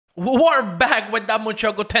we're back with that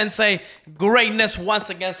Mushoku Tensei greatness once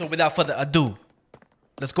again. So without further ado,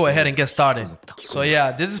 let's go ahead and get started. So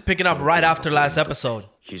yeah, this is picking up right after last episode.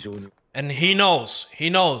 And he knows.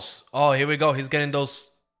 Oh, here we go. He's getting those.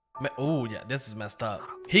 Oh yeah, this is messed up.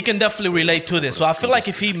 He can definitely relate to this. So I feel like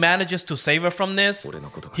if he manages to save her from this,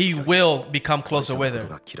 he will become closer with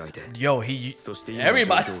her. Yo,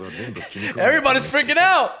 everybody's freaking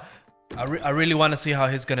out. I really want to see how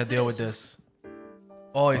he's gonna deal with this.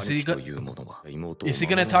 Oh, is he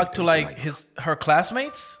gonna talk to like her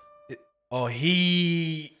classmates? Oh,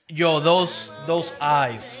 those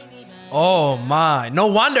eyes. Oh my, no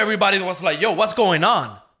wonder everybody was like, yo, what's going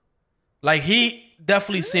on? Like, he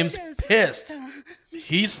definitely seems pissed.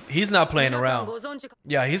 He's not playing around.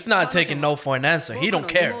 Yeah, he's not taking no for an answer. He don't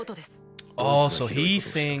care. Oh, so he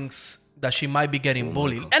thinks that she might be getting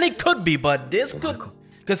bullied. And it could be, but this could,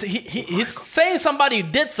 because he's saying somebody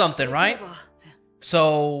did something, right?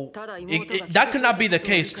 So that could not be the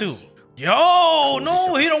case too. Yo,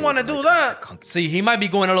 no, he don't want to do that. See, he might be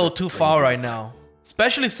going a little too far right now.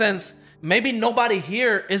 Especially since maybe nobody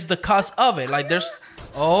here is the cause of it. Like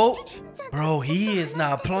oh, bro, he is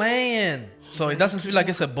not playing. So it doesn't feel like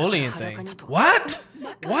it's a bullying thing. What?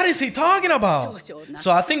 What is he talking about?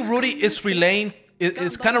 So I think Rudy is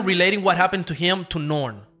kind of relating what happened to him to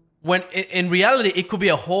Norn. When in reality, it could be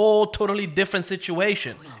a whole totally different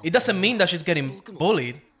situation. It doesn't mean that she's getting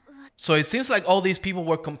bullied. So it seems like all these people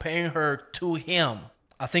were comparing her to him.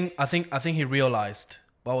 I think he realized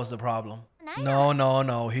what was the problem.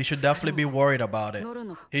 No. He should definitely be worried about it.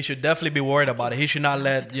 He should not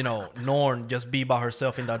let, Norn just be by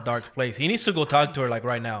herself in that dark place. He needs to go talk to her like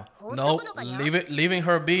right now. No, leaving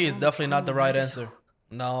her be is definitely not the right answer.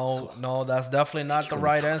 No, that's definitely not the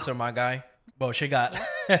right answer, my guy. Bro, she got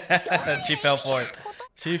she fell for it.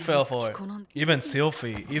 Even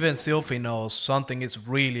Sylphie knows something is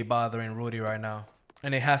really bothering Rudy right now.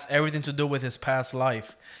 And it has everything to do with his past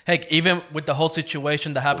life. Heck, even with the whole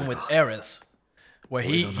situation that happened with Eris, where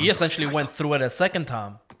he essentially went through it a second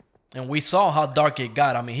time. And we saw how dark it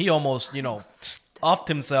got. I mean, he almost, offed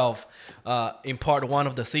himself in part 1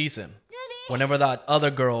 of the season. Whenever that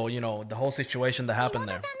other girl, the whole situation that happened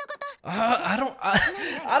there. I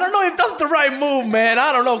don't know if that's the right move, man.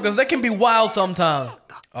 I don't know, because they can be wild sometimes.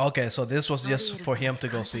 Okay, so this was just for him to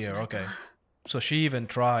go see her. Okay. So she even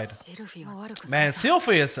tried. Man,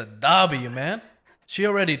 Sylphie is a W, man. She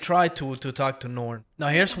already tried to talk to Norn. Now,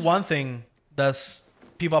 here's one thing that's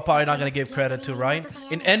people are probably not going to give credit to, right?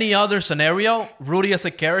 In any other scenario, Rudy as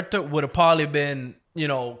a character would have probably been,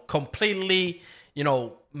 completely,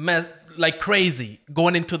 like crazy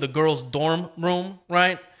going into the girls' dorm room,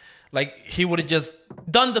 right? Like, he would have just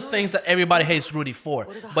done the things that everybody hates Rudy for.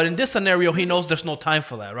 But in this scenario, he knows there's no time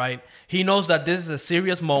for that, right? He knows that this is a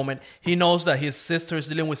serious moment. He knows that his sister is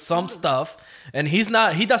dealing with some stuff. And he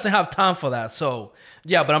doesn't have time for that. So,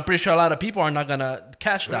 yeah, but I'm pretty sure a lot of people are not going to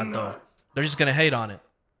catch that, though. They're just going to hate on it.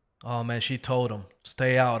 Oh, man, she told him.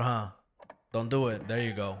 Stay out, huh? Don't do it. There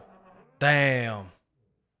you go. Damn.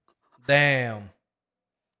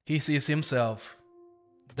 He sees himself.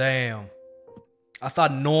 Damn. I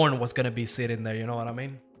thought Norn was going to be sitting there, you know what I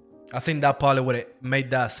mean? I think that probably would have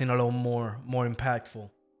made that scene a little more impactful.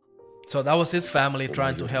 So that was his family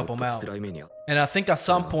trying to help him out. And I think at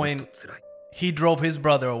some point, he drove his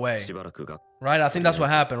brother away. Right? I think that's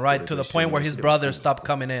what happened, right? To the point where his brother stopped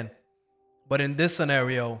coming in. But in this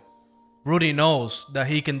scenario, Rudy knows that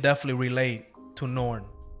he can definitely relate to Norn.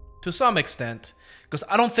 To some extent. Because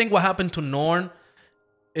I don't think what happened to Norn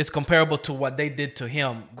is comparable to what they did to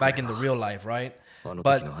him back in the real life, right?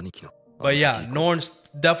 But yeah, Norn's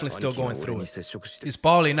definitely still going through it. He's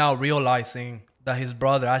probably now realizing that his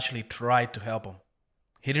brother actually tried to help him.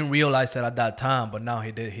 He didn't realize that at that time, but now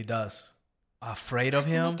he does. Afraid of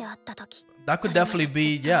him? That could definitely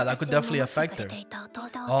be, that could definitely affect her.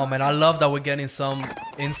 Oh man, I love that we're getting some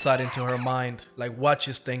insight into her mind, like what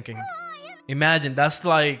she's thinking. Imagine, that's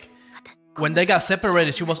like, when they got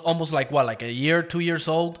separated, she was almost like, what, like a year, 2 years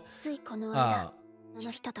old?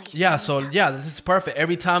 This is perfect.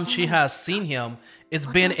 Every time she has seen him, it's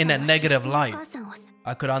been in a negative light.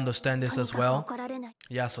 I could understand this as well.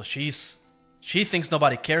 Yeah, so she thinks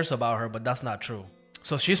nobody cares about her, but that's not true.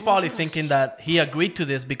 So she's probably thinking that he agreed to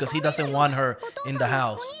this because he doesn't want her in the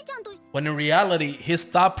house. When in reality, his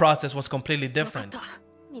thought process was completely different.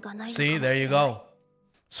 See, there you go.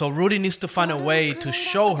 So Rudy needs to find a way to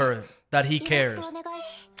show her that he cares.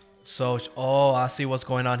 So, I see what's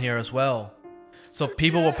going on here as well. So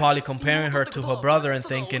people were probably comparing her to her brother and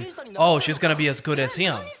thinking, oh, she's going to be as good as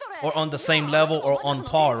him. Or on the same level or on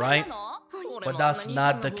par, right? But that's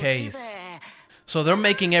not the case. So they're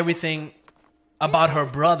making everything about her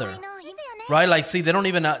brother, right? Like, see, they don't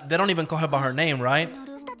even call her by her name, right?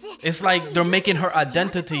 It's like they're making her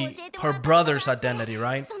identity her brother's identity,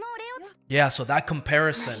 right? Yeah, so that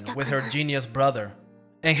comparison with her genius brother.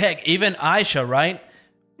 And heck, even Aisha, right?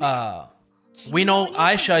 We know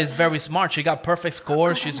Aisha is very smart. She got perfect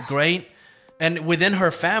scores. She's great. And within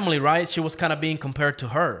her family, right, she was kind of being compared to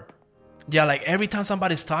her. Yeah, like every time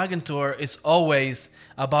somebody's talking to her, it's always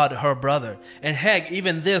about her brother. And heck,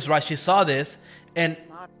 even this, right, she saw this. And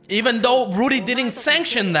even though Rudy didn't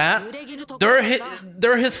sanction that,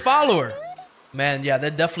 they're his follower. Man, yeah,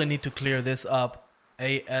 they definitely need to clear this up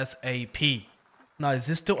ASAP. Now, is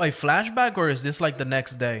this still a flashback or is this like the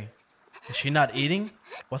next day? Is she not eating?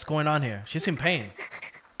 What's going on here? She's in pain.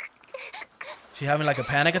 She having like a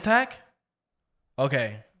panic attack?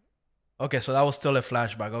 Okay. Okay, so that was still a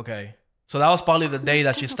flashback. Okay. So that was probably the day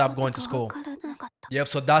that she stopped going to school. Yep,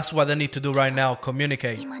 so that's what they need to do right now.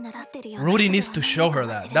 Communicate. Rudy needs to show her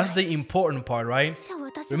that. That's the important part, right?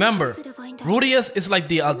 Remember, Rudy is like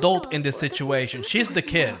the adult in this situation. She's the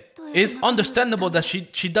kid. It's understandable that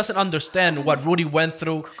she doesn't understand what Rudy went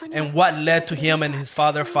through and what led to him and his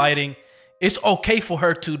father fighting. It's okay for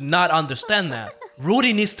her to not understand that.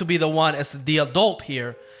 Rudy needs to be the one as the adult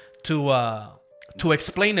here to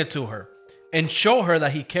explain it to her and show her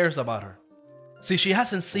that he cares about her. See, she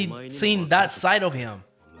hasn't seen that side of him.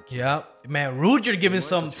 Yeah, man, Rudy, you're giving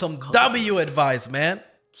some W advice, man.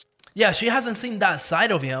 Yeah, she hasn't seen that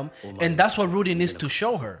side of him, and that's what Rudy needs to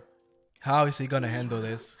show her. How is he gonna handle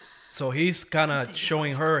this? So he's kind of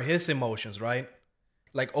showing her his emotions, right?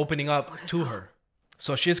 Like opening up to her.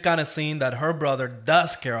 So she's kind of seeing that her brother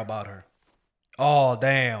does care about her. Oh,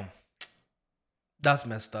 damn. That's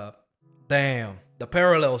messed up. Damn. The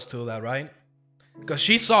parallels to that, right? Because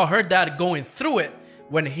she saw her dad going through it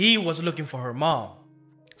when he was looking for her mom.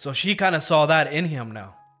 So she kind of saw that in him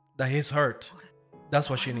now. That he's hurt. That's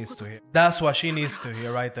what she needs to hear. That's what she needs to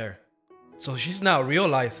hear right there. So she's now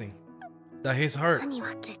realizing that he's hurt.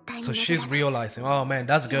 So she's realizing, oh man,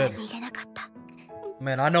 that's good.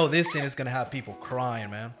 Man, I know this scene is gonna have people crying,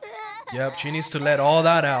 man. Yep, she needs to let all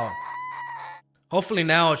that out. Hopefully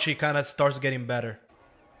now she kind of starts getting better.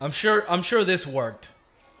 I'm sure this worked.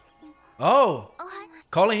 Oh,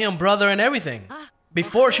 calling him brother and everything.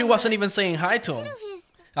 Before she wasn't even saying hi to him.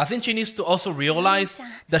 I think she needs to also realize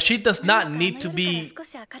that she does not need to be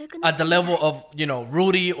at the level of, you know,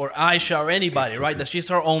 Rudy or Aisha or anybody, right? That she's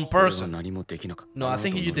her own person. No, I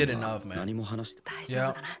think you did enough, man.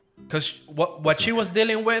 Yeah. Because what she was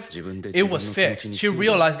dealing with, it was fixed. She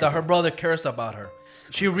realized that her brother cares about her.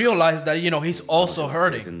 She realized that, you know, he's also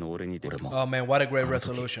hurting. Oh man, what a great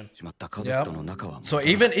resolution. Yeah. So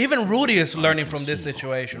even Rudy is learning from this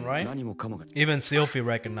situation, right? Even Sylvie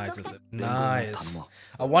recognizes it. Nice.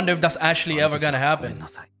 I wonder if that's actually ever gonna happen.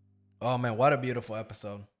 Oh man, what a beautiful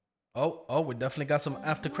episode. Oh, we definitely got some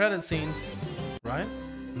after credit scenes, right?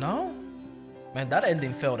 No? Man, that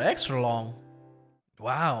ending felt extra long.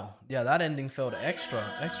 Wow. Yeah, that ending felt extra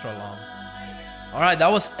long. All right,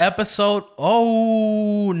 that was episode.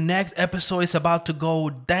 Oh, next episode is about to go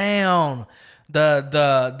down.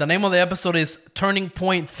 The name of the episode is Turning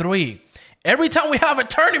Point 3. Every time we have a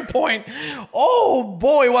turning point, oh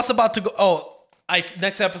boy, what's about to go? Oh,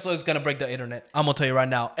 next episode is gonna break the internet. I'm gonna tell you right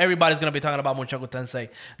now. Everybody's gonna be talking about Mushoku Tensei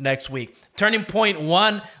next week. Turning Point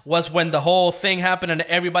 1 was when the whole thing happened and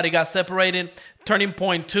everybody got separated. Turning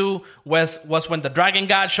Point 2 was when the Dragon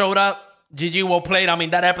God showed up. GG well played. I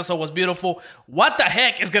mean, that episode was beautiful. What the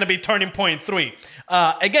heck is going to be Turning Point 3?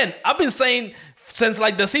 Again, I've been saying since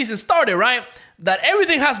like the season started, right? That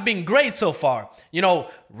everything has been great so far. You know,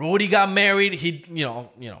 Rudy got married.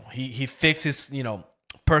 He fixed his,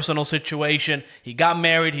 personal situation. He got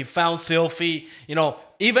married. He found Sylvie.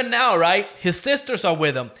 Even now, right? His sisters are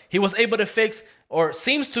with him. He was able to fix, or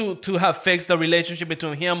seems to have fixed, the relationship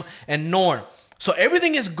between him and Norn. So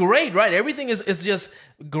everything is great, right? Everything is just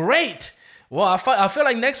great. Well, I feel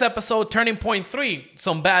like next episode, Turning Point 3,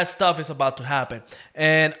 some bad stuff is about to happen.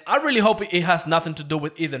 And I really hope it has nothing to do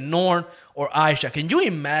with either Norn or Aisha. Can you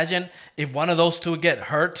imagine if one of those two get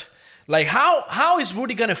hurt? Like, how is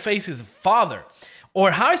Rudy going to face his father?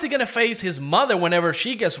 Or how is he going to face his mother whenever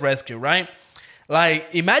she gets rescued, right? Like,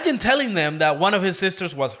 imagine telling them that one of his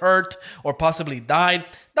sisters was hurt or possibly died.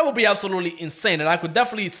 that would be absolutely insane. And I could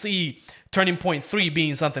definitely see Turning Point 3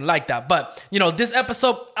 being something like that. But, you know, this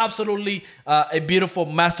episode, absolutely a beautiful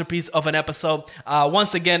masterpiece of an episode.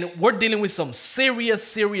 Once again, we're dealing with some serious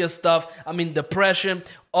stuff. I mean, depression,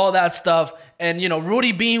 all that stuff. And, you know,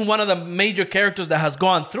 Rudy being one of the major characters that has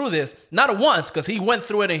gone through this, not once, because he went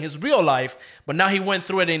through it in his real life, but now he went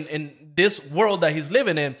through it in this world that he's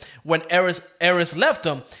living in when Eris left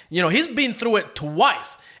him. You know, he's been through it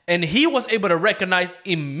twice. And he was able to recognize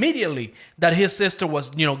immediately that his sister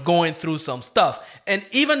was, you know, going through some stuff. And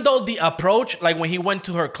even though the approach, like when he went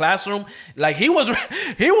to her classroom, like he was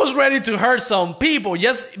ready to hurt some people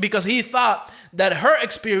just because he thought that her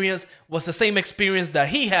experience was the same experience that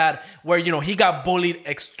he had, where, you know, he got bullied,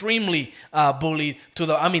 extremely bullied to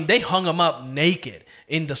the, I mean, they hung him up naked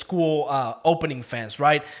in the school opening fence,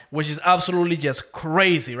 right? Which is absolutely just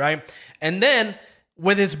crazy, right? And then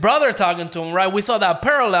with his brother talking to him, right? We saw that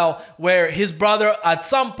parallel where his brother at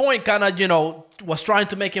some point kind of, you know, was trying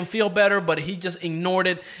to make him feel better, but he just ignored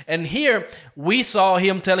it. And here we saw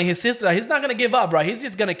him telling his sister that he's not going to give up, right? He's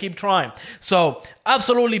just going to keep trying. So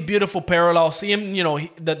absolutely beautiful parallel. See him, you know,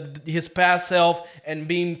 his past self and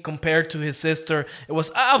being compared to his sister. It was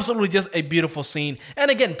absolutely just a beautiful scene. And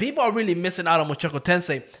again, people are really missing out on Mushoku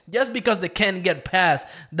Tensei just because they can't get past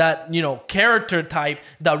that, you know, character type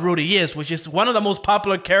that Rudy is, which is one of the most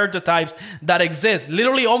popular character types that exists.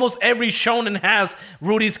 Literally almost every shonen has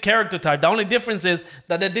Rudy's character type. The only difference is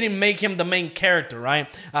that they didn't make him the main character, right?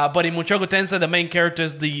 But in Mushoku Tensei, the main character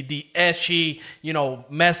is the ecchi, you know,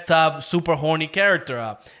 messed up, super horny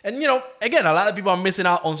character. And, you know, again, a lot of people are missing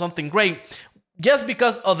out on something great just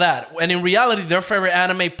because of that. And in reality, their favorite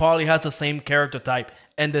anime probably has the same character type,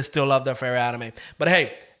 and they still love their favorite anime. But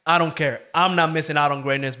hey, I don't care. I'm not missing out on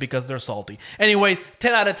greatness because they're salty. Anyways,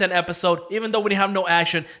 10 out of 10 episode. Even though we didn't have no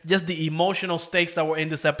action, just the emotional stakes that were in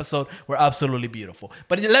this episode were absolutely beautiful.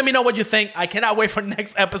 But let me know what you think. I cannot wait for the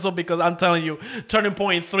next episode because I'm telling you, Turning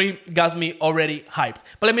Point 3 got me already hyped.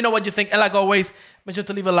 But let me know what you think. And like always, make sure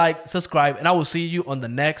to leave a like, subscribe, and I will see you on the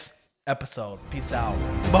next episode. Peace out.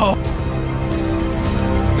 Boom.